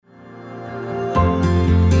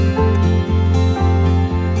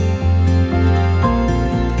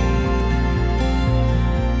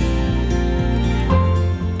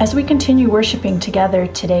As we continue worshiping together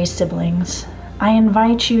today, siblings, I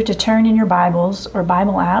invite you to turn in your Bibles or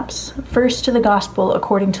Bible apps first to the Gospel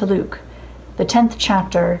according to Luke, the 10th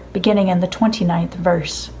chapter, beginning in the 29th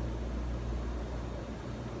verse.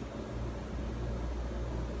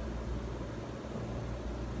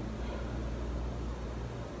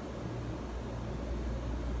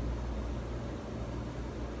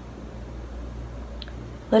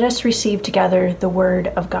 Let us receive together the word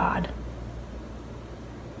of God.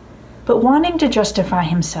 But wanting to justify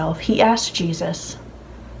himself, he asked Jesus,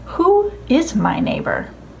 "Who is my neighbor?"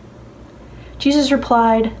 Jesus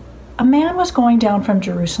replied, "A man was going down from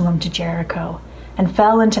Jerusalem to Jericho and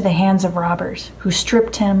fell into the hands of robbers, who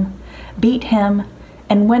stripped him, beat him,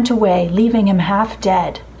 and went away, leaving him half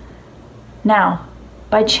dead. Now,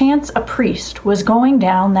 by chance a priest was going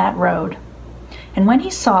down that road, and when he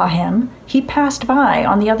saw him, he passed by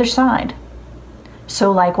on the other side.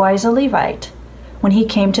 So likewise a Levite, when he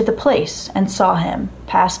came to the place and saw him,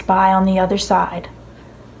 passed by on the other side.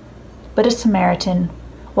 But a Samaritan,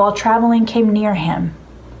 while traveling, came near him,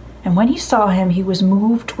 and when he saw him, he was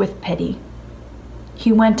moved with pity.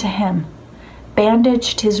 He went to him,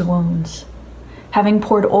 bandaged his wounds, having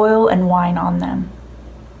poured oil and wine on them.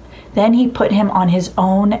 Then he put him on his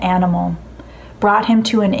own animal, brought him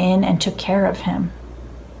to an inn, and took care of him.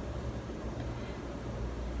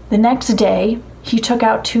 The next day he took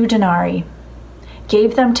out 2 denarii,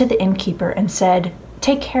 gave them to the innkeeper, and said,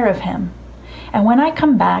 'Take care of him, and when I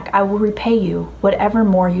come back I will repay you whatever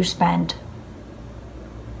more you spend.'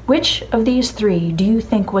 Which of these 3 do you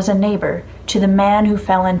think was a neighbor to the man who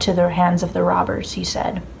fell into the hands of the robbers?" he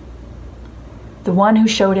said. "The one who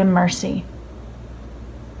showed him mercy."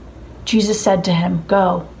 Jesus said to him,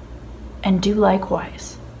 "Go and do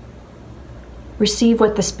likewise." Receive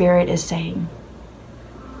what the Spirit is saying.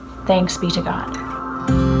 Thanks be to God.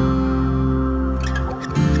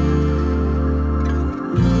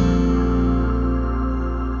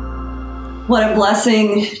 What a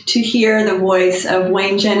blessing to hear the voice of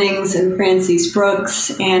Wayne Jennings and Francis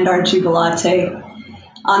Brooks and our Jubilate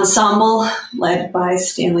ensemble led by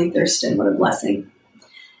Stanley Thurston. What a blessing.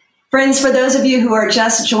 Friends, for those of you who are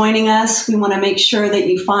just joining us, we want to make sure that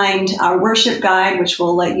you find our worship guide, which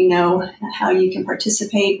will let you know how you can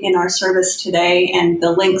participate in our service today. And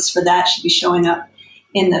the links for that should be showing up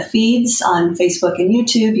in the feeds on Facebook and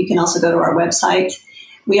YouTube. You can also go to our website.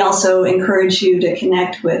 We also encourage you to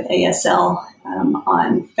connect with ASL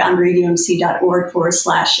on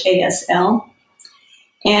foundryumc.org/ASL.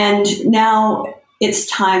 And now it's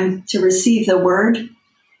time to receive the word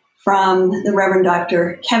from the Reverend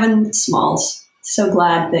Dr. Kevin Smalls. So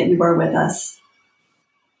glad that you are with us.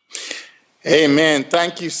 Amen.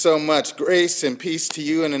 Thank you so much. Grace and peace to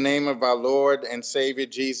you in the name of our Lord and Savior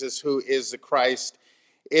Jesus, who is the Christ.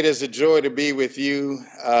 It is a joy to be with you,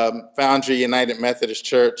 Foundry United Methodist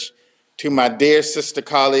Church. To my dear sister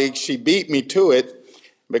colleague, she beat me to it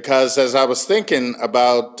because as I was thinking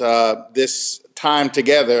about this time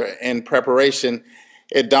together in preparation,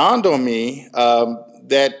 it dawned on me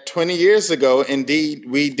that 20 years ago, indeed,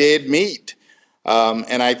 we did meet.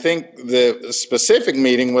 And I think the specific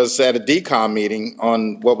meeting was at a DCOM meeting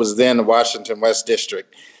on what was then the Washington West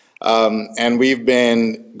District. And we've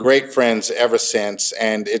been great friends ever since.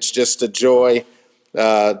 And it's just a joy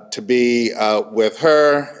to be with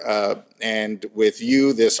her and with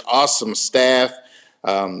you, this awesome staff.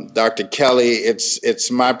 Dr. Kelly,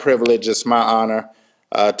 it's my privilege, it's my honor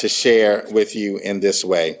to share with you in this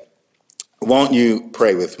way. Won't you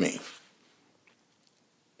pray with me?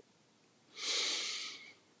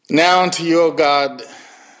 Now unto you, O God,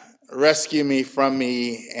 rescue me from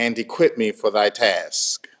me and equip me for thy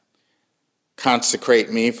task.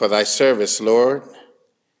 Consecrate me for thy service, Lord,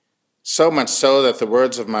 so much so that the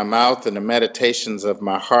words of my mouth and the meditations of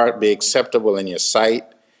my heart be acceptable in your sight,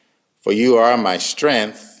 for you are my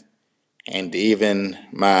strength and even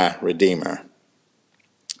my Redeemer.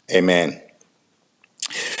 Amen.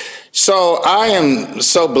 So I am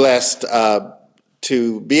so blessed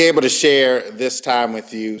to be able to share this time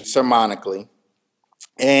with you sermonically.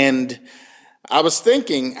 And I was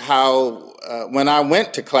thinking how when I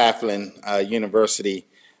went to Claflin University,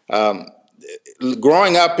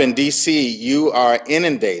 growing up in D.C., you are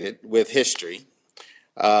inundated with history.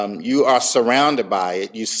 You are surrounded by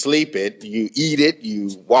it. You sleep it, you eat it,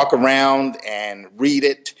 you walk around and read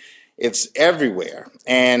it. It's everywhere.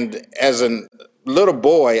 And as a little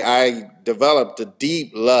boy, I developed a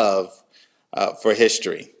deep love for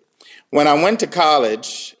history. When I went to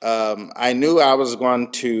college, I knew I was going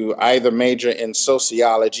to either major in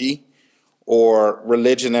sociology or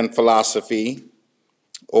religion and philosophy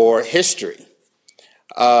or history.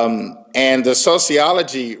 And the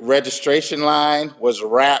sociology registration line was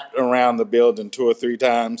wrapped around the building 2 or 3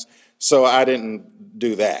 times, so I didn't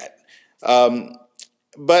do that.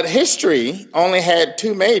 But history only had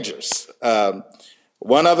 2 majors,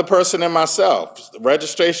 one other person and myself. The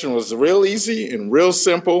registration was real easy and real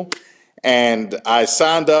simple, and I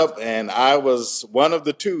signed up, and I was one of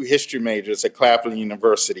the 2 history majors at Claflin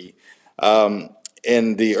University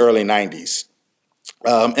in the early 90s.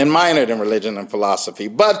 And minored in religion and philosophy.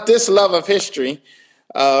 But this love of history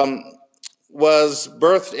was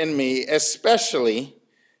birthed in me, especially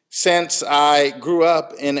since I grew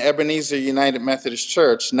up in Ebenezer United Methodist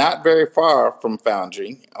Church, not very far from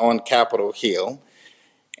Foundry on Capitol Hill.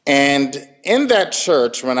 And in that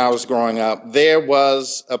church, when I was growing up, there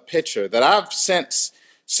was a picture that I've since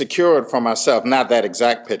secured for myself, not that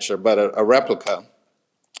exact picture, but a replica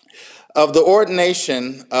of the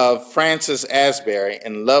ordination of Francis Asbury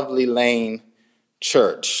in Lovely Lane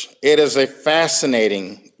Church. It is a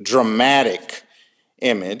fascinating, dramatic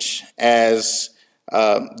image as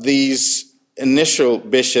these initial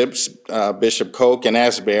bishops, Bishop Coke and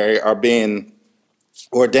Asbury, are being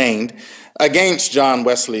ordained against John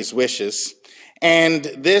Wesley's wishes. And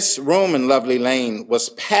this room in Lovely Lane was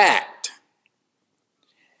packed.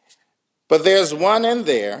 But there's one in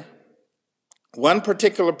there, one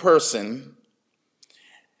particular person,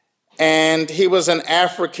 and he was an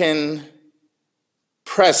African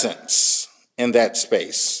presence in that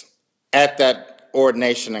space at that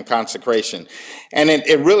ordination and consecration. And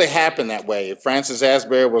it really happened that way. Francis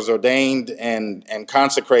Asbury was ordained and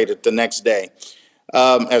consecrated the next day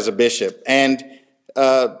as a bishop. And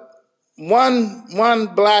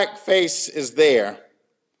one black face is there,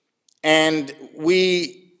 and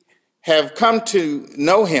we have come to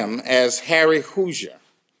know him as Harry Hoosier.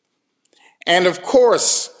 And of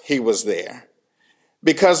course he was there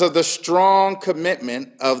because of the strong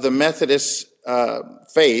commitment of the Methodist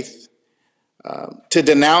faith to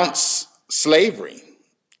denounce slavery.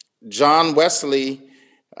 John Wesley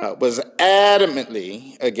was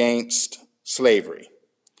adamantly against slavery.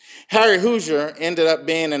 Harry Hoosier ended up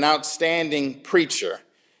being an outstanding preacher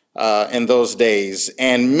in those days,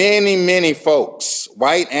 and many folks,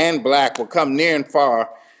 white and black, will come near and far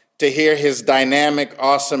to hear his dynamic,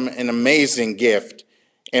 awesome, and amazing gift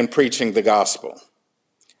in preaching the gospel.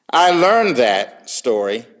 I learned that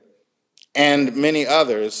story and many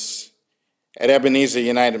others at Ebenezer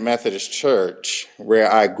United Methodist Church,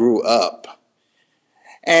 where I grew up.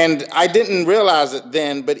 And I didn't realize it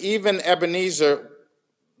then, but even Ebenezer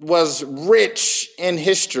was rich in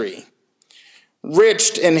history,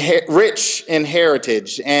 rich in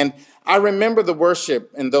heritage. And I remember the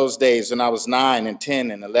worship in those days when I was 9 and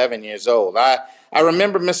 10 and 11 years old. I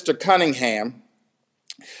remember Mr. Cunningham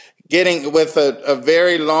getting with a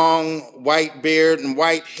very long white beard and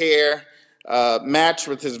white hair, matched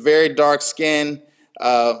with his very dark skin,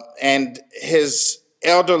 and his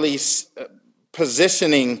elderly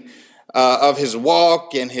positioning of his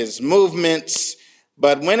walk and his movements.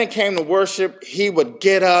 But when it came to worship, he would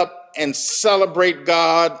get up and celebrate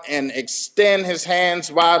God and extend his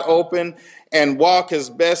hands wide open and walk as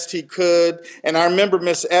best he could. And I remember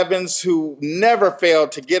Miss Evans, who never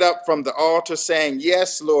failed to get up from the altar saying,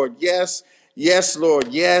 "Yes, Lord, yes, yes, Lord,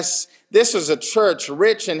 yes." This was a church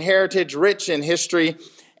rich in heritage, rich in history,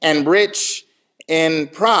 and rich in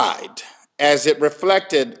pride as it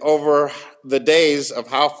reflected over the days of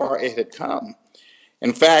how far it had come.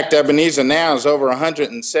 In fact, Ebenezer now is over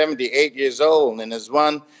 178 years old and is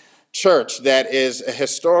one church that is a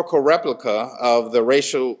historical replica of the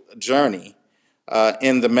racial journey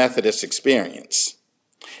in the Methodist experience.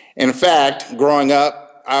 In fact, growing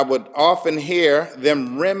up, I would often hear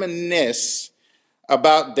them reminisce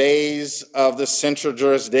about days of the central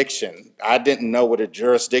jurisdiction. I didn't know what a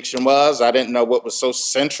jurisdiction was. I didn't know what was so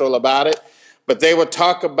central about it. But they would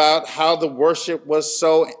talk about how the worship was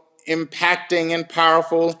so impacting and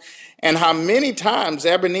powerful, and how many times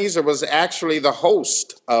Ebenezer was actually the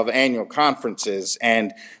host of annual conferences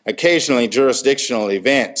and occasionally jurisdictional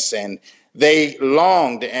events. And they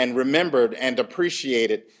longed and remembered and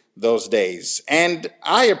appreciated those days. And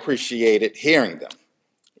I appreciated hearing them.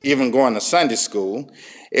 Even going to Sunday school,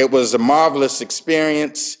 it was a marvelous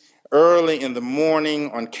experience. Early in the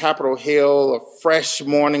morning on Capitol Hill, a fresh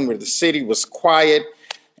morning where the city was quiet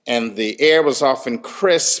and the air was often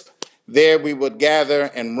crisp. There we would gather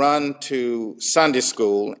and run to Sunday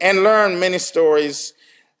school and learn many stories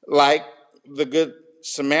like the Good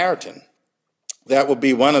Samaritan. That would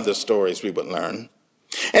be one of the stories we would learn.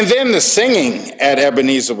 And then the singing at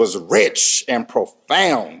Ebenezer was rich and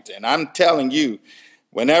profound. And I'm telling you,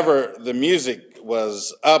 whenever the music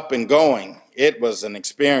was up and going, It was an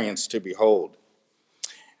experience to behold.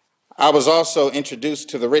 I was also introduced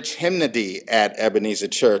to the rich hymnody at Ebenezer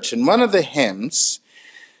Church, and one of the hymns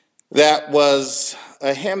that was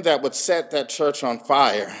a hymn that would set that church on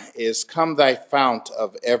fire is "Come Thy Fount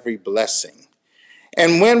of Every Blessing."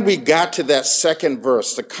 And when we got to that second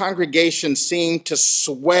verse, the congregation seemed to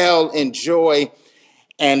swell in joy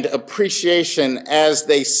and appreciation as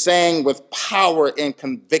they sang with power and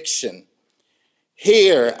conviction.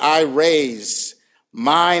 "Here I raise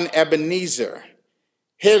mine Ebenezer,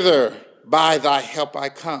 hither by thy help I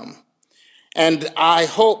come. And I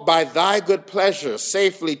hope by thy good pleasure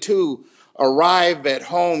safely to arrive at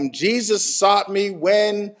home. Jesus sought me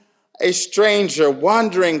when a stranger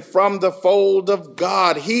wandering from the fold of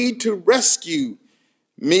God, he to rescue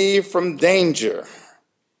me from danger.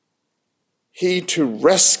 He to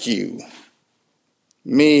rescue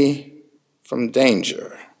me from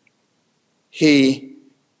danger. He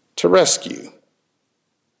to rescue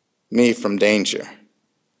me from danger."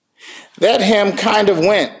 That hymn kind of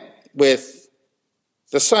went with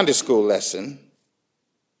the Sunday school lesson,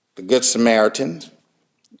 the Good Samaritan.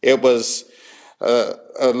 It was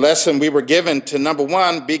a lesson we were given to, number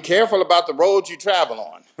one, be careful about the roads you travel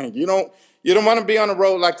on. You don't want to be on a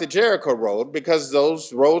road like the Jericho Road, because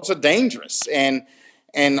those roads are dangerous.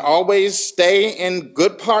 And always stay in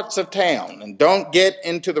good parts of town and don't get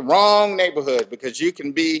into the wrong neighborhood, because you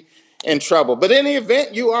can be in trouble. But in the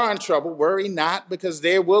event you are in trouble, worry not, because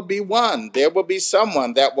there will be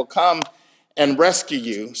someone that will come and rescue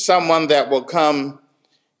you, someone that will come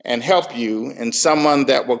and help you, and someone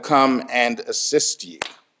that will come and assist you.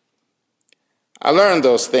 I learned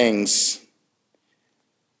those things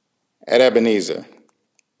at Ebenezer.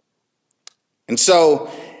 And so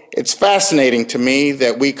it's fascinating to me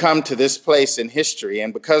that we come to this place in history,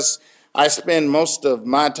 and because I spend most of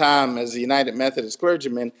my time as a United Methodist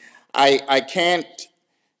clergyman, I can't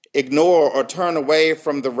ignore or turn away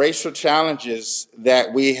from the racial challenges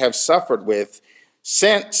that we have suffered with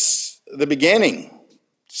since the beginning,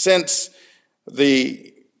 since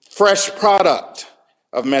the fresh product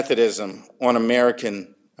of Methodism on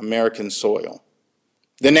American soil.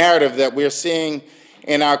 The narrative that we're seeing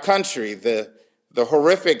in our country, the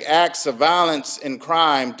horrific acts of violence and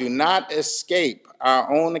crime, do not escape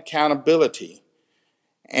our own accountability,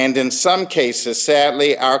 and in some cases,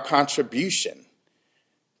 sadly, our contribution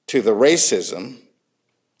to the racism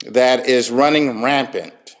that is running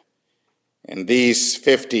rampant in these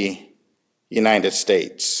 50 United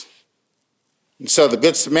States. And so the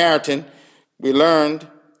Good Samaritan, we learned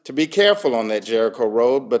to be careful on that Jericho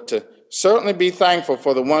road, but to certainly be thankful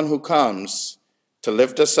for the one who comes to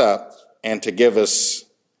lift us up and to give us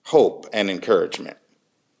hope and encouragement.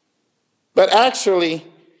 But actually,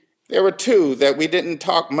 there were two that we didn't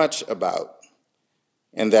talk much about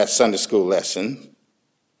in that Sunday school lesson.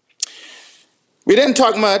 We didn't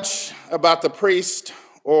talk much about the priest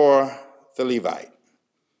or the Levite.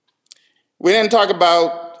 We didn't talk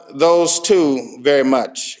about those two very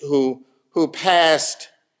much who passed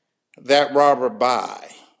that robber by.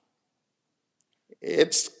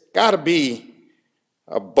 It's got to be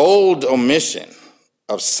a bold omission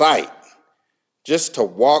of sight just to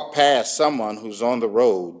walk past someone who's on the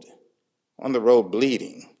road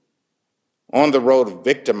bleeding, on the road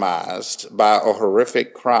victimized by a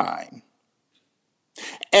horrific crime.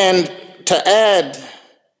 And to add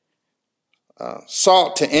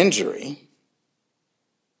salt to injury,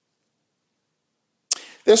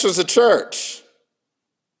 this was a church.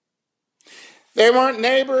 They weren't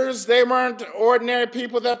neighbors. They weren't ordinary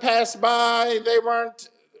people that passed by. They weren't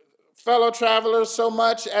fellow travelers so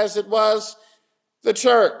much as it was the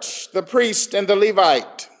church, the priest and the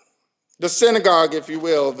Levite, the synagogue, if you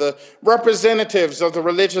will, the representatives of the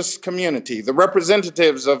religious community, the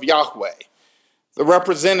representatives of Yahweh, the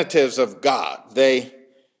representatives of God. They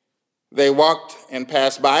walked and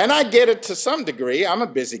passed by. And I get it to some degree. I'm a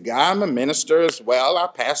busy guy. I'm a minister as well. I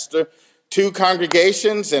pastor 2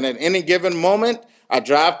 congregations, and at any given moment, I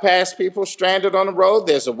drive past people stranded on the road.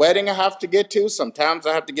 There's a wedding I have to get to. Sometimes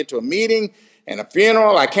I have to get to a meeting and a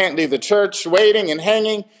funeral. I can't leave the church waiting and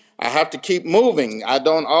hanging. I have to keep moving. I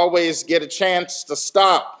don't always get a chance to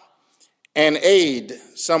stop and aid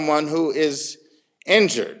someone who is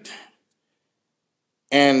injured.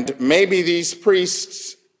 And maybe this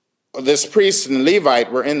priest and Levite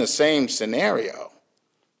were in the same scenario.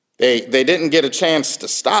 They didn't get a chance to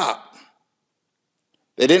stop.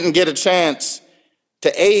 They didn't get a chance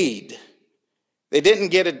to aid. They didn't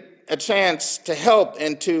get a chance to help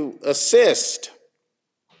and to assist.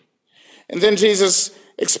 And then Jesus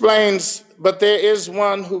explains, but there is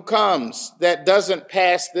one who comes that doesn't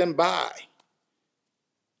pass them by.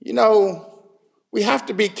 You know, we have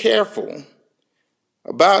to be careful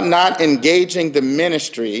about not engaging the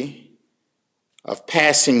ministry of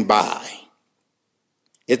passing by.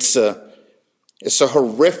 It's a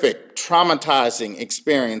horrific, traumatizing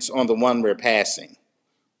experience on the one we're passing.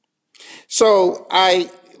 So I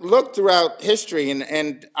look throughout history,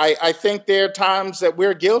 and I think there are times that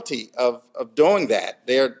we're guilty of doing that.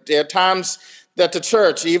 There are times that the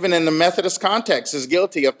church, even in the Methodist context, is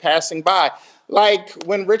guilty of passing by. Like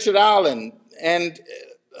when Richard Allen and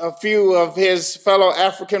a few of his fellow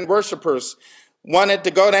African worshipers wanted to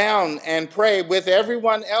go down and pray with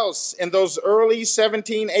everyone else in those early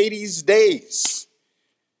 1780s days.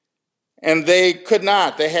 And they could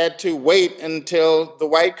not. They had to wait until the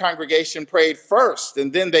white congregation prayed first,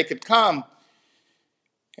 and then they could come.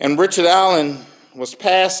 And Richard Allen was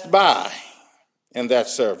passed by in that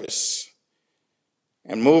service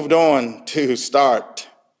and moved on to start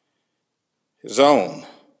his own.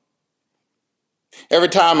 Every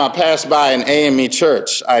time I pass by an AME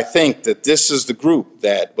church, I think that this is the group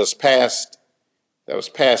that was passed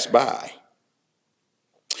by.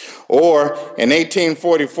 Or in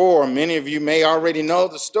 1844, many of you may already know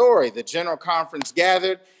the story. The General Conference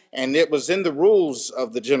gathered, and it was in the rules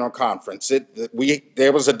of the General Conference.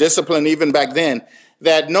 There was a discipline even back then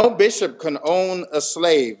that no bishop can own a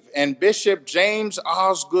slave. And Bishop James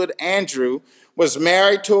Osgood Andrew was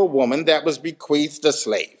married to a woman that was bequeathed a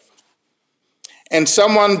slave. And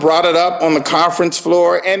someone brought it up on the conference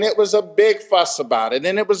floor, and it was a big fuss about it,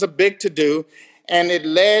 and it was a big to-do, and it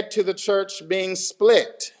led to the church being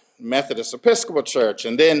split, Methodist Episcopal Church,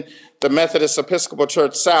 and then the Methodist Episcopal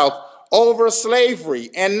Church South, over slavery.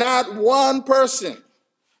 And not one person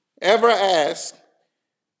ever asked,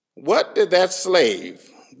 what did that slave,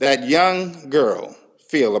 that young girl,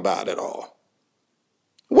 feel about it all?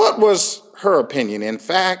 What was her opinion? In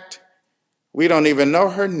fact, we don't even know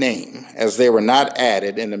her name, as they were not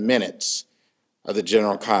added in the minutes of the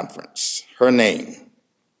General Conference. Her name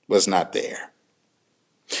was not there.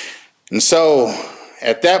 And so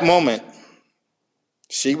at that moment,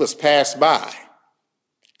 she was passed by.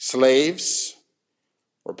 Slaves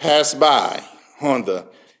were passed by on the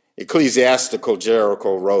ecclesiastical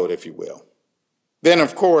Jericho Road, if you will. Then,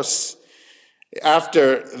 of course,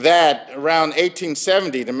 after that, around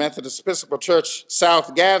 1870, the Methodist Episcopal Church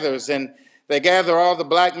South gathers, and they gather all the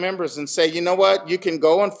black members and say, you know what, you can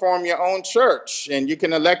go and form your own church, and you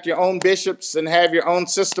can elect your own bishops and have your own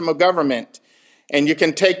system of government, and you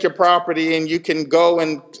can take your property and you can go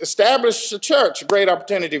and establish a church, a great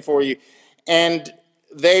opportunity for you. And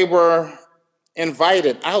they were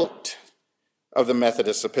invited out of the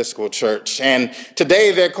Methodist Episcopal Church, and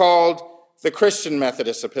today they're called the Christian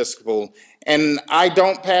Methodist Episcopal. And I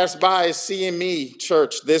don't pass by CME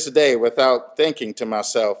Church this day without thinking to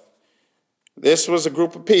myself, this was a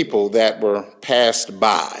group of people that were passed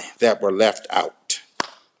by, that were left out.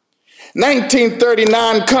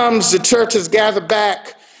 1939 comes, the churches gather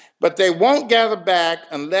back, but they won't gather back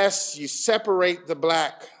unless you separate the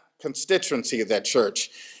black constituency of that church.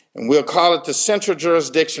 And we'll call it the central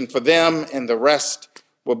jurisdiction for them, and the rest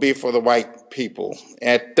will be for the white people.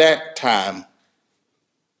 At that time,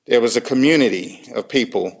 there was a community of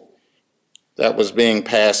people that was being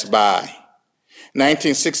passed by.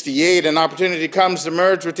 1968, an opportunity comes to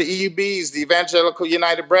merge with the EUBs, the Evangelical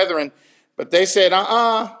United Brethren, but they said,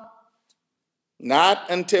 not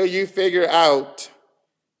until you figure out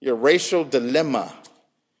your racial dilemma.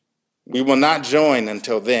 We will not join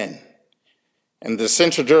until then. And the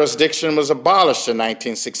central jurisdiction was abolished in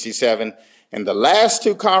 1967, and the last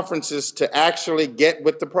two conferences to actually get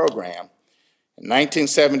with the program in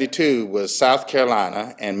 1972 was South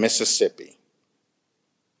Carolina and Mississippi.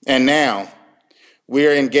 And now,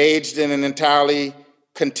 we're engaged in an entirely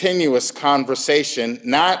continuous conversation,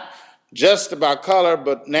 not just about color,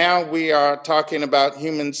 but now we are talking about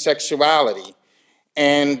human sexuality.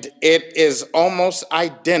 And it is almost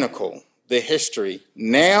identical, the history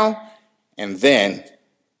now and then,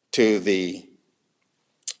 to the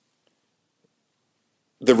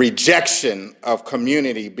rejection of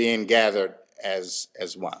community being gathered as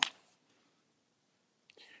one.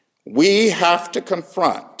 We have to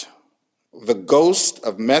confront the ghost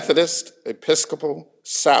of Methodist Episcopal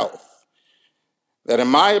South that, in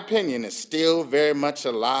my opinion, is still very much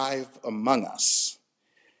alive among us.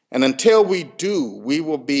 And until we do, we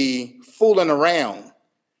will be fooling around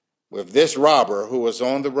with this robber who is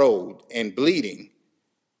on the road and bleeding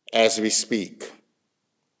as we speak.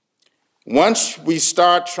 Once we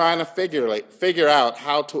start trying to figure out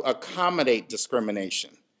how to accommodate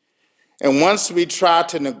discrimination, and once we try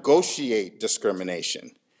to negotiate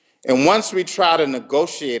discrimination, and once we try to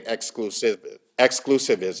negotiate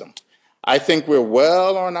exclusivism, I think we're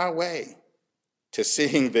well on our way to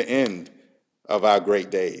seeing the end of our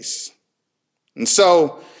great days. And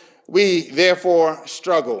so we therefore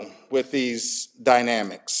struggle with these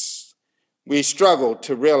dynamics. We struggle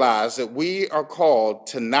to realize that we are called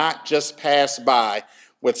to not just pass by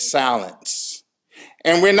with silence.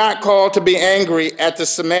 And we're not called to be angry at the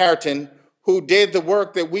Samaritan who did the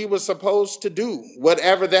work that we were supposed to do,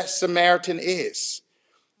 whatever that Samaritan is.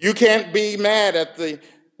 You can't be mad at the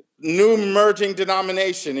new emerging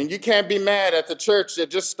denomination, and you can't be mad at the church that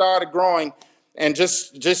just started growing and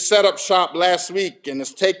just set up shop last week and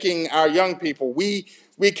is taking our young people. We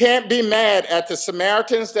can't be mad at the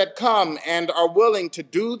Samaritans that come and are willing to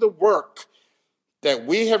do the work that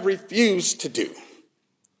we have refused to do.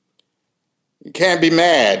 You can't be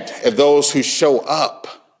mad at those who show up,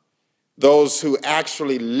 those who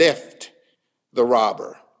actually lift the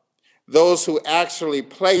robber, those who actually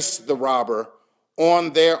place the robber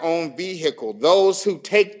on their own vehicle, those who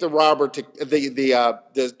take the robber to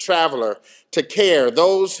the traveler to care,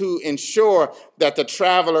 those who ensure that the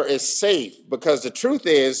traveler is safe, because the truth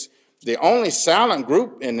is the only silent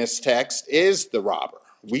group in this text is the robber.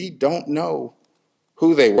 We don't know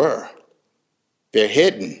who they were. They're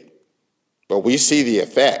hidden, but we see the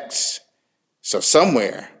effects. So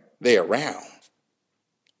somewhere they're around.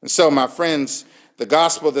 And so, my friends, the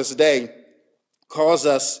gospel this day calls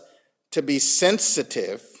us to be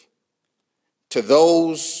sensitive to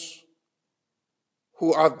those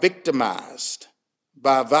who are victimized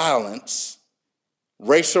by violence,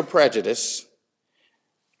 racial prejudice,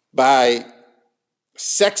 by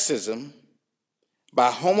sexism,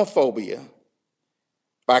 by homophobia,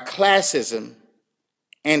 by classism,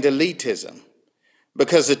 and elitism.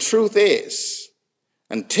 Because the truth is,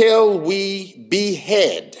 until we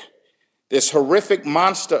behead this horrific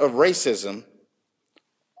monster of racism,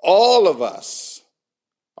 all of us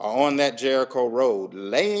are on that Jericho road,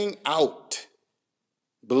 laying out,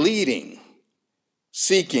 bleeding,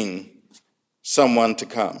 seeking someone to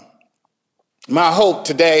come. My hope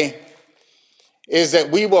today is that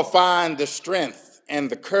we will find the strength and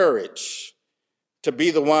the courage to be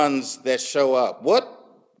the ones that show up.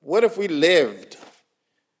 What if we lived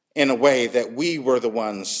in a way that we were the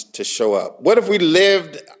ones to show up? What if we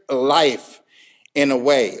lived life in a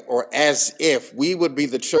way, or as if we would be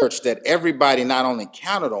the church that everybody not only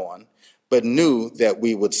counted on, but knew that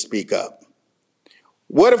we would speak up?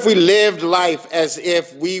 What if we lived life as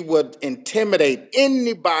if we would intimidate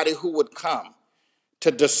anybody who would come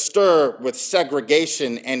to disturb with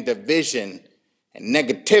segregation and division and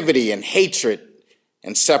negativity and hatred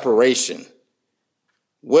and separation?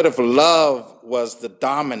 What if love was the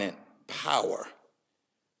dominant power?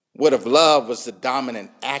 What if love was the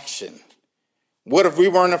dominant action? What if we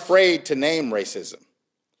weren't afraid to name racism?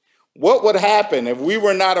 What would happen if we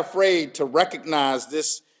were not afraid to recognize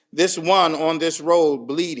this one on this road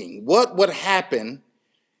bleeding? What would happen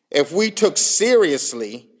if we took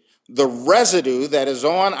seriously the residue that is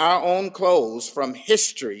on our own clothes from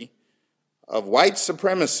history of white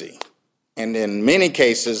supremacy, and in many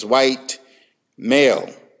cases, white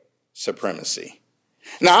male supremacy?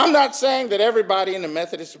 Now, I'm not saying that everybody in the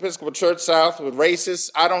Methodist Episcopal Church South was racist.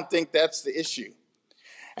 I don't think that's the issue.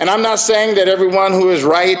 And I'm not saying that everyone who is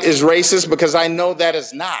right is racist, because I know that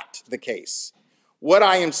is not the case. What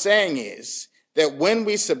I am saying is that when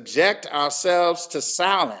we subject ourselves to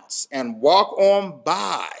silence and walk on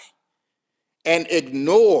by and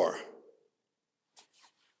ignore,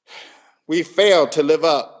 we fail to live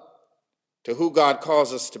up to who God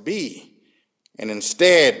calls us to be. And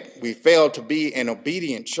instead, we fail to be an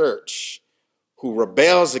obedient church who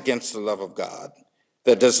rebels against the love of God,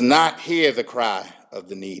 that does not hear the cry of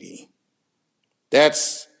the needy.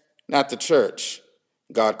 That's not the church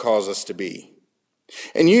God calls us to be.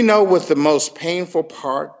 And you know what the most painful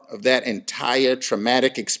part of that entire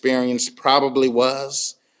traumatic experience probably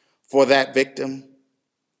was for that victim?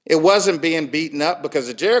 It wasn't being beaten up, because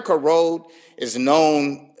the Jericho Road is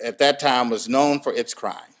known, at that time, was known for its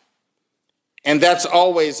crime. And that's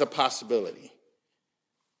always a possibility.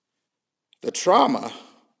 The trauma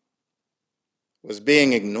was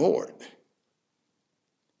being ignored.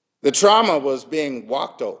 The trauma was being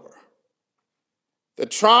walked over. The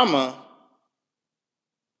trauma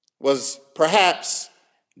was perhaps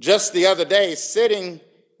just the other day sitting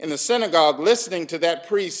in the synagogue listening to that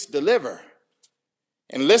priest deliver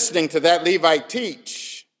and listening to that Levite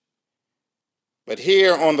teach. But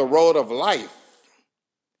here on the road of life,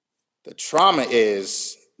 the trauma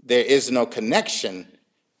is there is no connection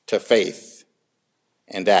to faith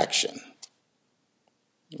and action.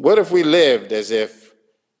 What if we lived as if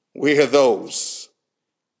we are those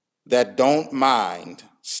that don't mind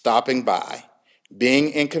stopping by, being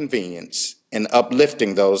inconvenienced, and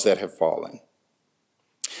uplifting those that have fallen.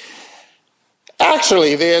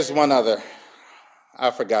 Actually, there's one other I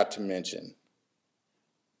forgot to mention.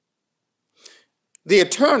 The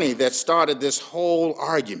attorney that started this whole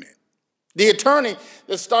argument, the attorney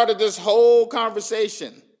that started this whole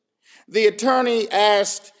conversation, the attorney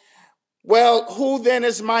asked, well, who then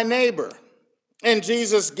is my neighbor? And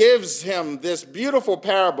Jesus gives him this beautiful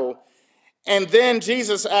parable. And then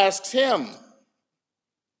Jesus asks him,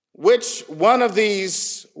 which one of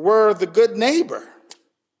these were the good neighbor?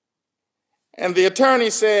 And the attorney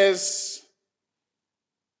says,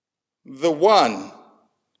 the one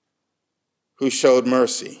who showed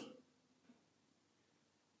mercy.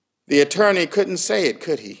 The attorney couldn't say it,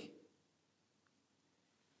 could he?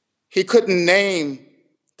 He couldn't name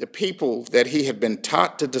the people that he had been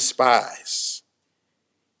taught to despise.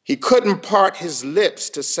 He couldn't part his lips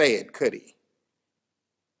to say it, could he?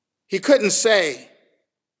 He couldn't say,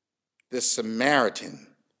 the Samaritan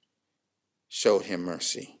showed him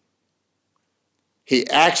mercy. He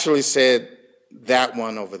actually said, that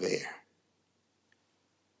one over there.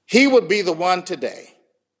 He would be the one today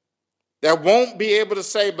that won't be able to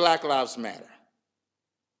say Black Lives Matter.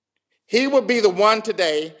 He would be the one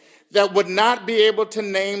today that would not be able to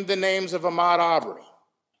name the names of Ahmaud Arbery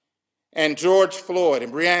and George Floyd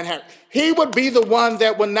and Breonna Taylor. He would be the one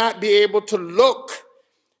that would not be able to look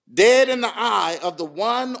dead in the eye of the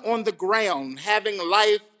one on the ground having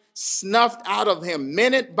life snuffed out of him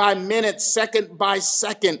minute by minute, second by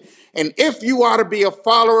second. And if you are to be a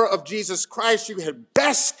follower of Jesus Christ, you had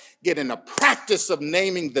best get in the practice of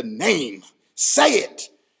naming the name. Say it.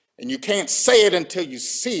 And you can't say it until you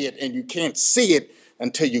see it, and you can't see it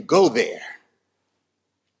until you go there.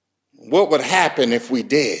 What would happen if we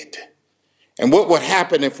did? And what would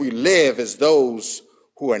happen if we live as those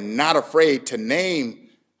who are not afraid to name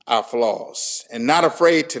our flaws and not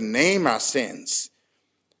afraid to name our sins,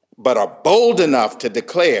 but are bold enough to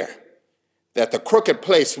declare that the crooked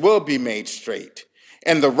place will be made straight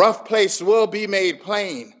and the rough place will be made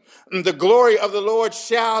plain. And the glory of the Lord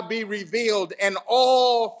shall be revealed, and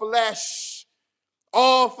all flesh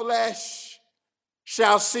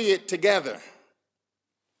shall see it together.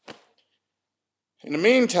 In the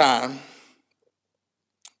meantime,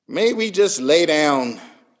 may we just lay down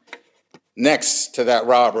next to that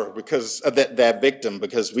robber, because of that victim,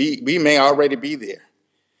 because we may already be there.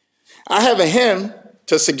 I have a hymn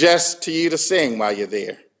to suggest to you to sing while you're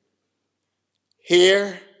there.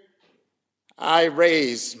 Here I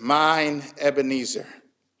raise mine Ebenezer.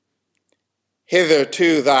 Hither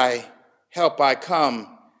to thy help I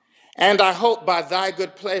come, and I hope by thy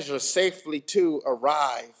good pleasure safely to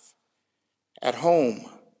arrive at home.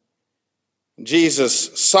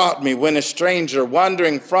 Jesus sought me when a stranger,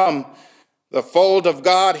 wandering from the fold of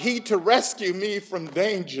God, he to rescue me from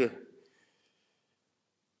danger.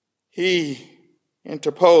 He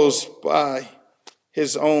interposed by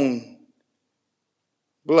his own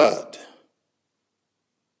blood.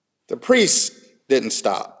 The priest didn't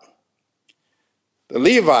stop. The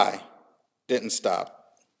Levi didn't stop.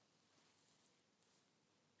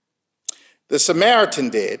 The Samaritan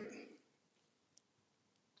did.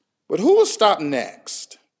 But who will stop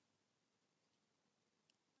next?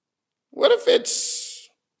 What if it's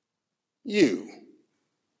you?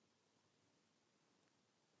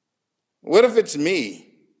 What if it's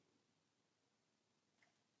me?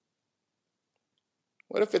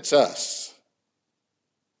 What if it's us?